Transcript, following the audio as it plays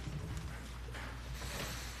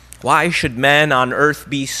Why should men on earth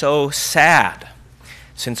be so sad?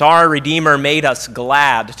 Since our Redeemer made us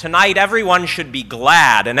glad, tonight everyone should be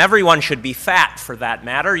glad, and everyone should be fat for that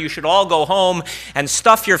matter. You should all go home and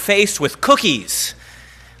stuff your face with cookies.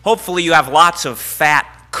 Hopefully you have lots of fat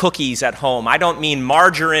cookies at home. I don't mean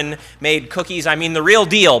margarine-made cookies. I mean the real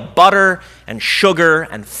deal, butter and sugar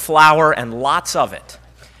and flour and lots of it.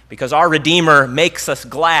 Because our Redeemer makes us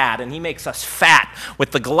glad, and he makes us fat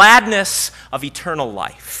with the gladness of eternal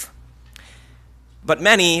life. But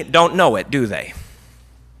many don't know it, do they?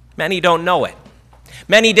 Many don't know it.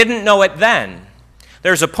 Many didn't know it then.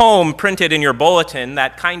 There's a poem printed in your bulletin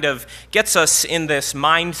that kind of gets us in this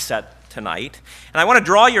mindset tonight. And I want to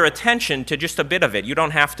draw your attention to just a bit of it. You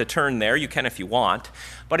don't have to turn there. You can if you want.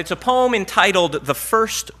 But it's a poem entitled The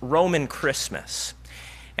First Roman Christmas.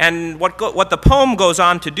 And what the poem goes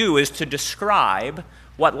on to do is to describe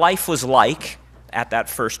what life was like at that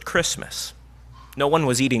first Christmas. No one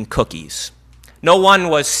was eating cookies. No one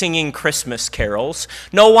was singing Christmas carols.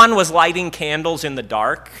 No one was lighting candles in the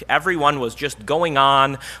dark. Everyone was just going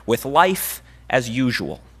on with life as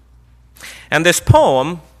usual. And this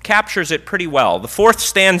poem captures it pretty well. The fourth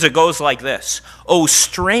stanza goes like this: "O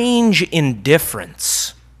strange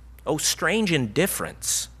indifference, O strange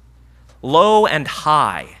indifference, low and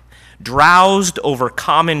high, drowsed over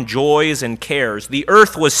common joys and cares. The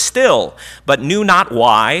earth was still, but knew not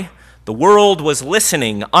why. The world was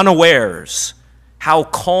listening unawares. How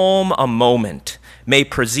calm a moment may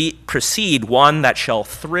precede one that shall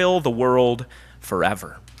thrill the world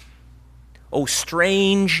forever." Oh,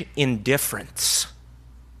 strange indifference.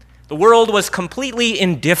 The world was completely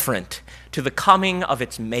indifferent to the coming of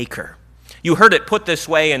its Maker. You heard it put this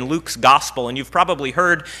way in Luke's gospel, and you've probably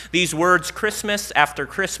heard these words Christmas after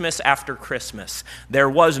Christmas after Christmas. There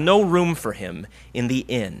was no room for him in the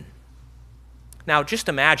inn. Now, just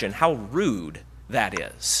imagine how rude that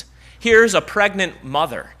is. Here's a pregnant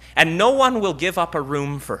mother, and no one will give up a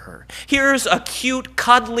room for her. Here's a cute,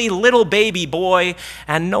 cuddly little baby boy,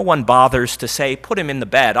 and no one bothers to say, "Put him in the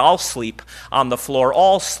bed. I'll sleep on the floor.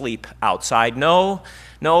 I'll sleep outside." No,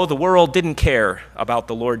 the world didn't care about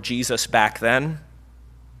the Lord Jesus back then,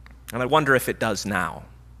 and I wonder if it does now.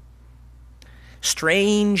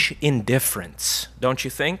 Strange indifference, don't you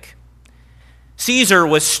think? Caesar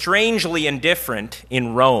was strangely indifferent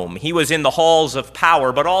in Rome. He was in the halls of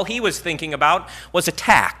power, but all he was thinking about was a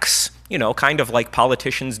tax, kind of like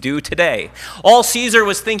politicians do today. All Caesar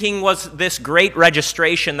was thinking was this great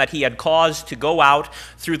registration that he had caused to go out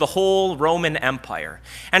through the whole Roman Empire.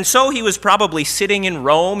 And so he was probably sitting in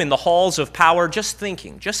Rome in the halls of power just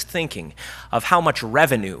thinking of how much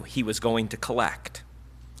revenue he was going to collect.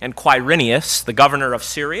 And Quirinius, the governor of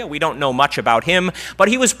Syria, we don't know much about him, but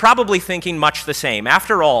he was probably thinking much the same.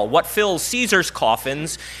 After all, what fills Caesar's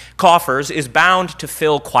coffers is bound to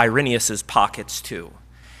fill Quirinius's pockets too.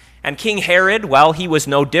 And King Herod, well, he was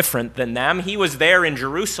no different than them. He was there in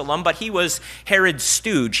Jerusalem, but he was Herod's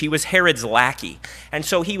stooge. He was Herod's lackey. And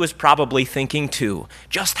so he was probably thinking too,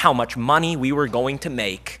 just how much money we were going to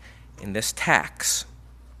make in this tax.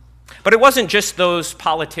 But it wasn't just those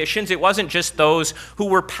politicians, it wasn't just those who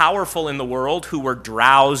were powerful in the world, who were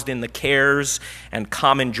drowsed in the cares and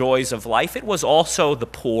common joys of life. It was also the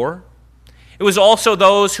poor. It was also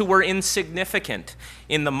those who were insignificant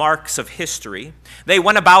in the marks of history. They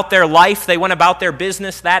went about their life, they went about their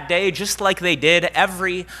business that day just like they did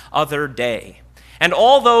every other day. And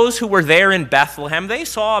all those who were there in Bethlehem, they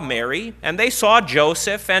saw Mary and they saw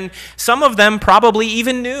Joseph, and some of them probably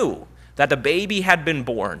even knew that a baby had been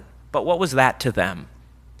born. But what was that to them?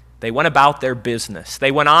 They went about their business. They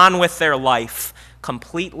went on with their life,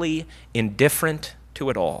 completely indifferent to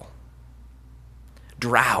it all.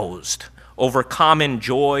 Drowsed over common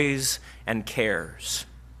joys and cares.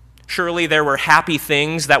 Surely there were happy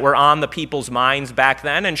things that were on the people's minds back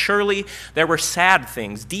then, and surely there were sad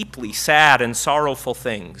things, deeply sad and sorrowful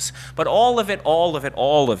things. But all of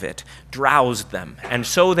it drowsed them, and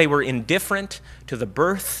so they were indifferent to the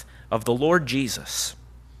birth of the Lord Jesus.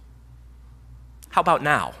 How about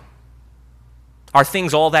now? Are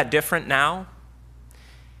things all that different now?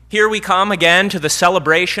 Here we come again to the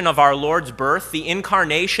celebration of our Lord's birth, the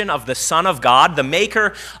incarnation of the Son of God, the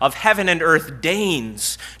maker of heaven and earth,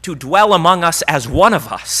 deigns to dwell among us as one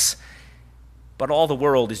of us. But all the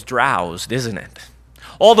world is drowsed, isn't it?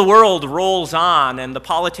 All the world rolls on, and the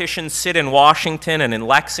politicians sit in Washington and in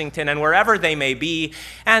Lexington and wherever they may be,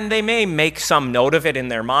 and they may make some note of it in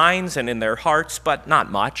their minds and in their hearts, but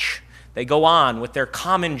not much. They go on with their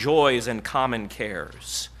common joys and common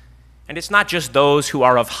cares. And it's not just those who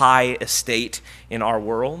are of high estate in our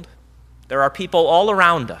world. There are people all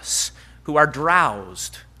around us who are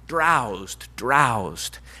drowsed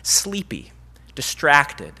drowsed, sleepy,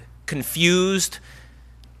 distracted, confused,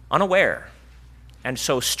 unaware, and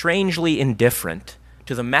so strangely indifferent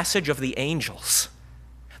to the message of the angels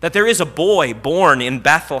that there is a boy born in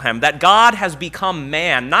Bethlehem, that God has become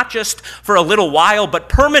man, not just for a little while, but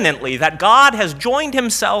permanently, that God has joined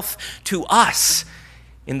himself to us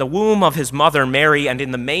in the womb of his mother Mary and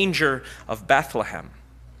in the manger of Bethlehem.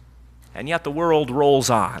 And yet the world rolls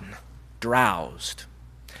on, drowsed.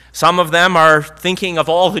 Some of them are thinking of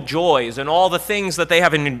all the joys and all the things that they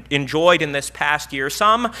have enjoyed in this past year.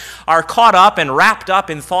 Some are caught up and wrapped up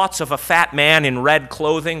in thoughts of a fat man in red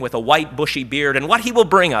clothing with a white bushy beard and what he will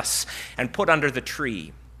bring us and put under the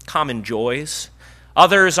tree, common joys.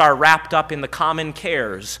 Others are wrapped up in the common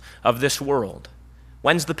cares of this world.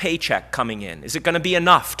 When's the paycheck coming in? Is it going to be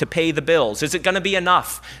enough to pay the bills? Is it going to be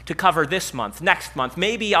enough to cover this month, next month?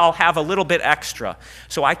 Maybe I'll have a little bit extra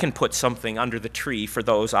so I can put something under the tree for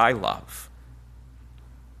those I love.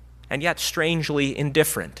 And yet strangely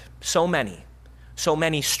indifferent, so many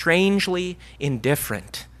strangely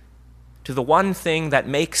indifferent to the one thing that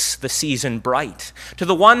makes the season bright, to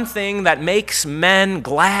the one thing that makes men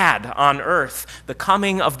glad on earth, the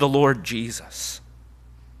coming of the Lord Jesus.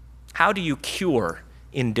 How do you cure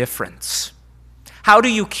indifference? How do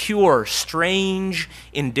you cure strange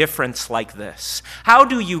indifference like this? How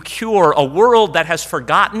do you cure a world that has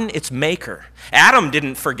forgotten its maker? Adam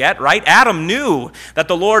didn't forget, right? Adam knew that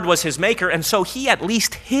the Lord was his maker, and so he at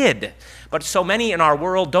least hid. But so many in our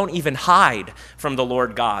world don't even hide from the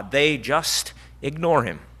Lord God. They just ignore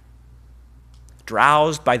him.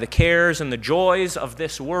 Drowsed by the cares and the joys of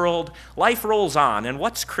this world, life rolls on. And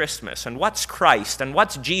what's Christmas? And what's Christ? And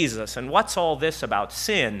what's Jesus? And what's all this about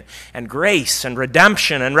sin and grace and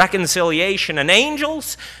redemption and reconciliation and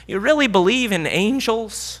angels? You really believe in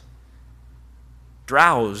angels?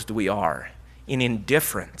 Drowsed we are in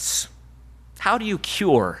indifference. How do you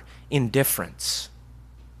cure indifference?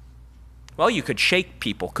 Well, you could shake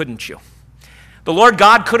people, couldn't you? The Lord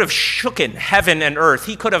God could have shooken heaven and earth.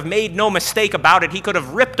 He could have made no mistake about it. He could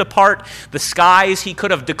have ripped apart the skies. He could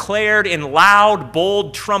have declared in loud,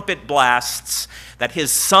 bold trumpet blasts that his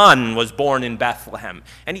son was born in Bethlehem.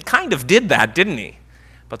 And he kind of did that, didn't he?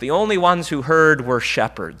 But the only ones who heard were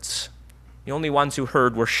shepherds. The only ones who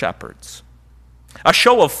heard were shepherds. A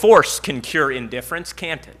show of force can cure indifference,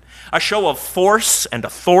 can't it? A show of force and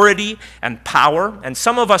authority and power. And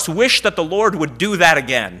some of us wish that the Lord would do that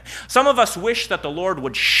again. Some of us wish that the Lord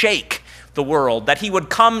would shake the world, that he would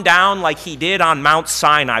come down like he did on Mount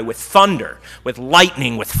Sinai with thunder, with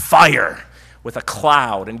lightning, with fire, with a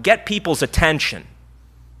cloud, and get people's attention.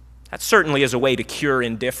 That certainly is a way to cure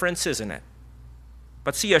indifference, isn't it?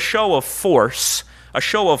 But see, a show of force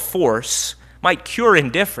might cure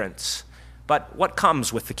indifference. But what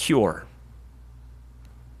comes with the cure?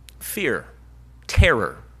 Fear,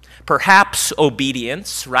 terror, perhaps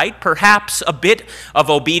obedience, right? Perhaps a bit of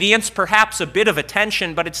obedience, perhaps a bit of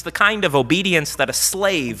attention, but it's the kind of obedience that a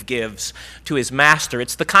slave gives to his master.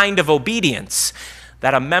 It's the kind of obedience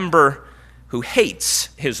that a member who hates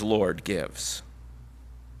his Lord gives.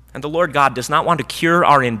 And the Lord God does not want to cure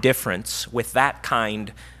our indifference with that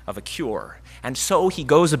kind of a cure. And so he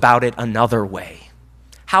goes about it another way.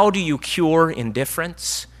 How do you cure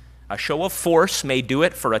indifference? A show of force may do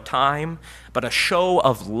it for a time, but a show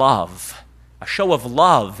of love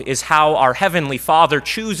is how our Heavenly Father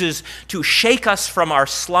chooses to shake us from our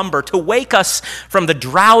slumber, to wake us from the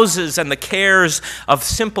drowses and the cares of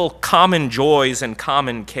simple common joys and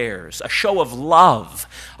common cares. A show of love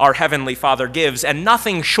our Heavenly Father gives, and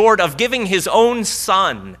nothing short of giving his own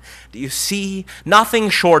Son. Do you see? Nothing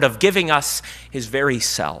short of giving us his very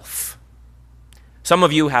self. Some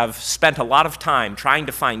of you have spent a lot of time trying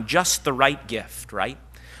to find just the right gift, right?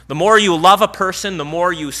 The more you love a person, the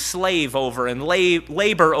more you slave over and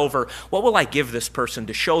labor over, what will I give this person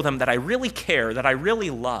to show them that I really care, that I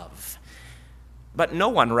really love? But no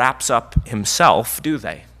one wraps up himself, do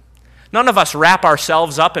they? None of us wrap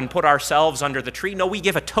ourselves up and put ourselves under the tree. No, we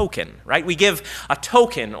give a token, right? We give a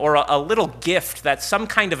token or a little gift that's some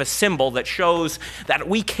kind of a symbol that shows that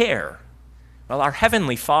we care. Well, our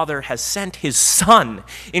Heavenly Father has sent his Son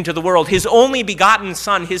into the world, his only begotten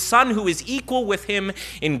Son, his Son who is equal with him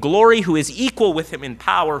in glory, who is equal with him in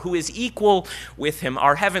power, who is equal with him.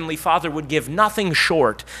 Our Heavenly Father would give nothing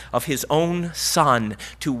short of his own Son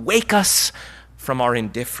to wake us from our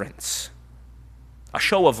indifference. A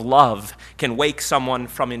show of love can wake someone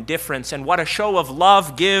from indifference, and what a show of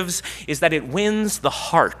love gives is that it wins the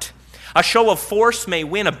heart. A show of force may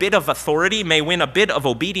win a bit of authority, may win a bit of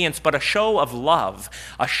obedience, but a show of love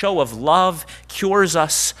cures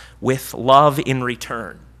us with love in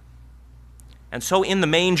return. And so in the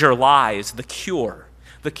manger lies the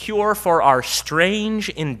cure for our strange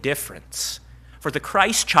indifference. For the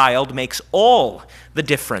Christ child makes all the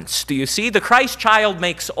difference. Do you see? The Christ child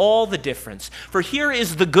makes all the difference. For here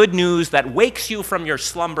is the good news that wakes you from your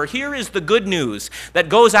slumber. Here is the good news that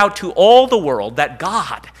goes out to all the world, that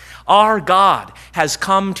God, our God, has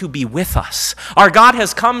come to be with us. Our God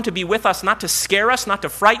has come to be with us, not to scare us, not to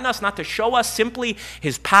frighten us, not to show us simply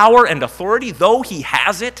his power and authority, though he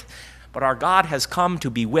has it, but our God has come to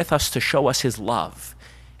be with us to show us his love.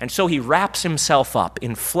 And so he wraps himself up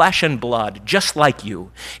in flesh and blood, just like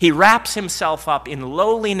you. He wraps himself up in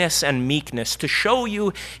lowliness and meekness to show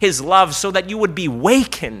you his love so that you would be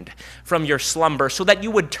wakened from your slumber, so that you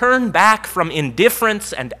would turn back from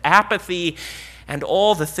indifference and apathy and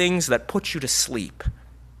all the things that put you to sleep,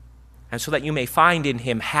 and so that you may find in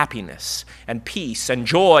him happiness and peace and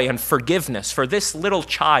joy and forgiveness. For this little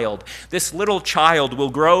child will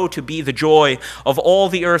grow to be the joy of all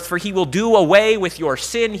the earth, for he will do away with your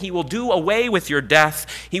sin, he will do away with your death,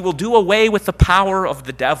 he will do away with the power of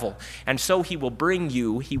the devil. And so he will bring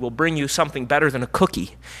you something better than a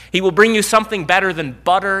cookie. He will bring you something better than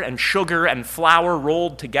butter and sugar and flour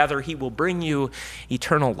rolled together. He will bring you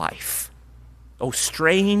eternal life. Oh,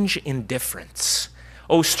 strange indifference.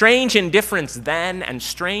 Oh, strange indifference then and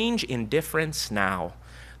strange indifference now,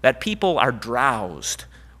 that people are drowsed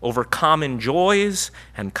over common joys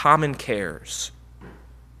and common cares.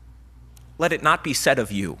 Let it not be said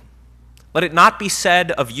of you. Let it not be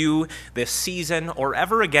said of you this season or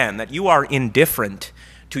ever again that you are indifferent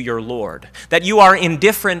to your Lord, that you are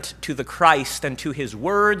indifferent to the Christ and to his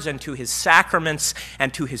words and to his sacraments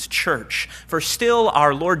and to his church. For still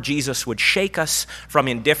our Lord Jesus would shake us from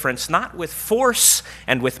indifference, not with force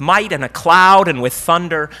and with might and a cloud and with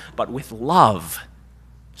thunder, but with love.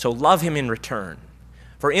 So love him in return.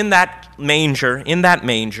 For in that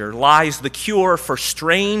manger lies the cure for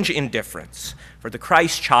strange indifference. For the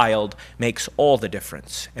Christ child makes all the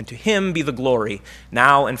difference. And to him be the glory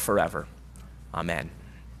now and forever. Amen.